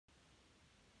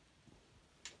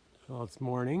Well, it's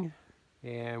morning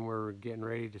and we're getting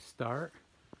ready to start,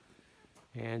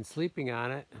 and sleeping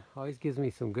on it always gives me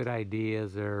some good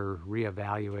ideas or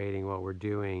reevaluating what we're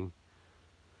doing.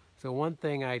 So one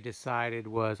thing I decided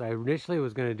was I initially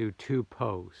was going to do 2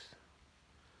 posts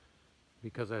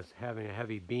because I was having a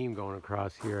heavy beam going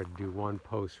across here. I'd do 1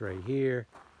 post right here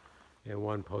and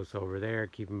 1 post over there,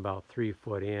 keep them about 3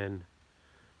 foot in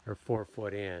or 4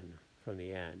 foot in from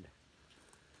the end.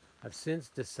 I've since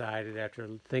decided, after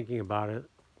thinking about it,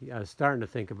 I was starting to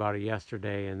think about it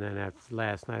yesterday, and then after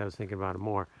last night I was thinking about it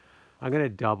more. I'm going to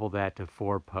double that to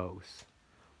 4 posts.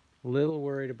 A little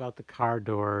worried about the car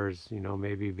doors,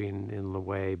 maybe being in the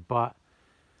way, but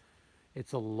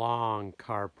it's a long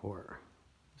carport.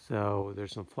 So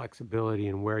there's some flexibility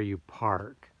in where you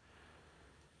park.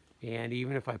 And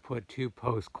even if I put 2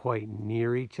 posts quite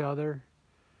near each other,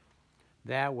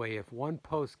 that way if one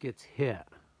post gets hit,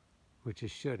 which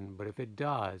it shouldn't, but if it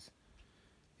does,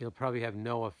 it'll probably have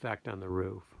no effect on the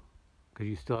roof because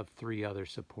you still have 3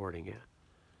 others supporting it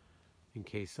in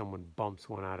case someone bumps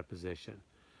one out of position.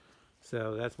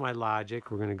 So that's my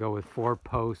logic. We're going to go with 4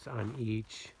 posts on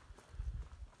each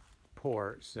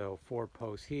port. So 4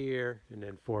 posts here and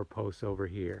then 4 posts over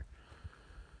here.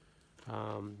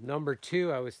 Number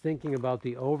 2, I was thinking about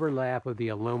the overlap of the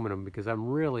aluminum because I'm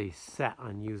really set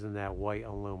on using that white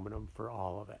aluminum for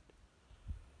all of it.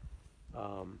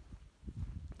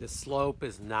 The slope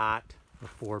is not a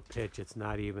 4 pitch, it's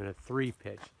not even a 3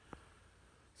 pitch.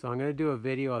 So I'm going to do a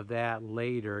video of that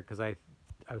later because I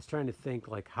was trying to think,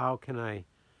 like, how can I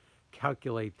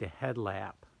calculate the head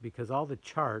lap, because all the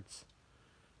charts,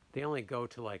 they only go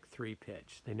to like 3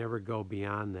 pitch. They never go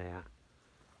beyond that.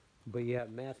 But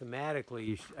yet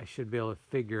mathematically I should be able to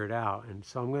figure it out. And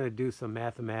so I'm going to do some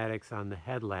mathematics on the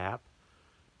head lap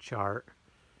chart,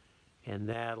 and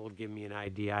that'll give me an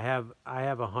idea. I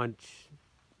have a hunch.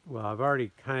 Well, I've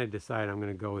already kind of decided I'm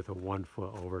going to go with a 1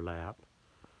 foot overlap,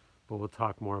 but we'll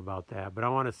talk more about that. But I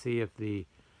want to see if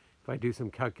I do some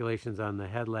calculations on the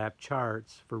headlap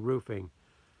charts for roofing,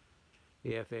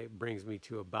 if it brings me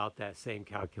to about that same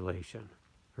calculation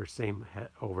or same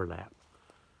overlap.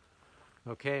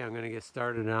 Okay, I'm going to get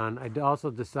started on. I also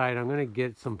decided I'm going to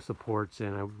get some supports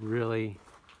in. I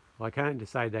kind of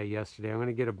decided that yesterday. I'm going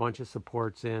to get a bunch of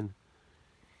supports in,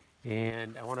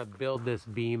 and I want to build this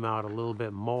beam out a little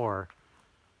bit more.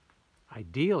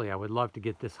 Ideally, I would love to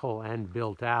get this whole end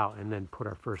built out and then put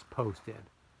our first post in.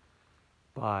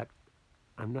 But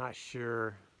I'm not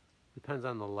sure. Depends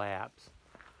on the laps.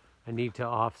 I need to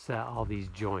offset all these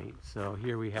joints. So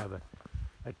here we have a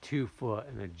 2 foot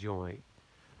and a joint.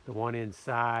 The one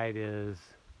inside is,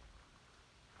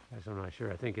 I'm not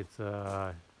sure. I think it's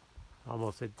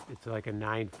it's like a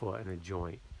 9 foot and a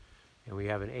joint. And we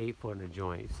have an 8 foot and a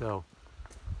joint. So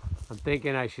I'm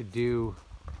thinking I should do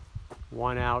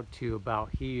one out to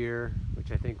about here,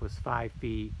 which I think was 5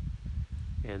 feet,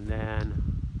 and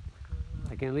then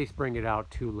I can at least bring it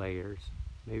out 2 layers.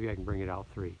 Maybe I can bring it out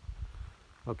 3.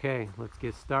 Okay, let's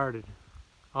get started.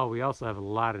 Oh, we also have a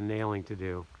lot of nailing to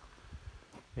do,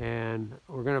 and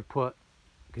we're going to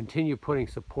continue putting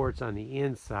supports on the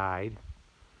inside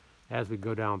as we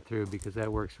go down through, because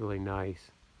that works really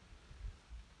nice.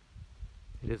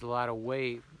 It is a lot of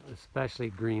weight,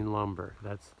 especially green lumber.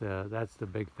 That's the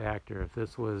big factor. If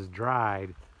this was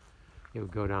dried, it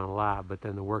would go down a lot, but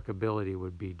then the workability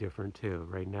would be different too.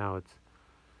 Right now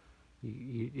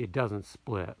it doesn't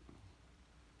split,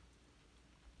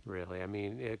 really. I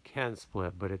mean, it can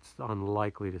split, but it's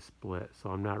unlikely to split, so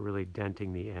I'm not really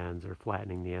denting the ends or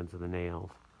flattening the ends of the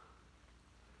nails.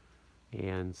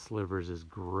 And slivers is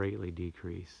greatly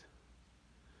decreased.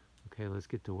 Okay, let's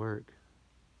get to work.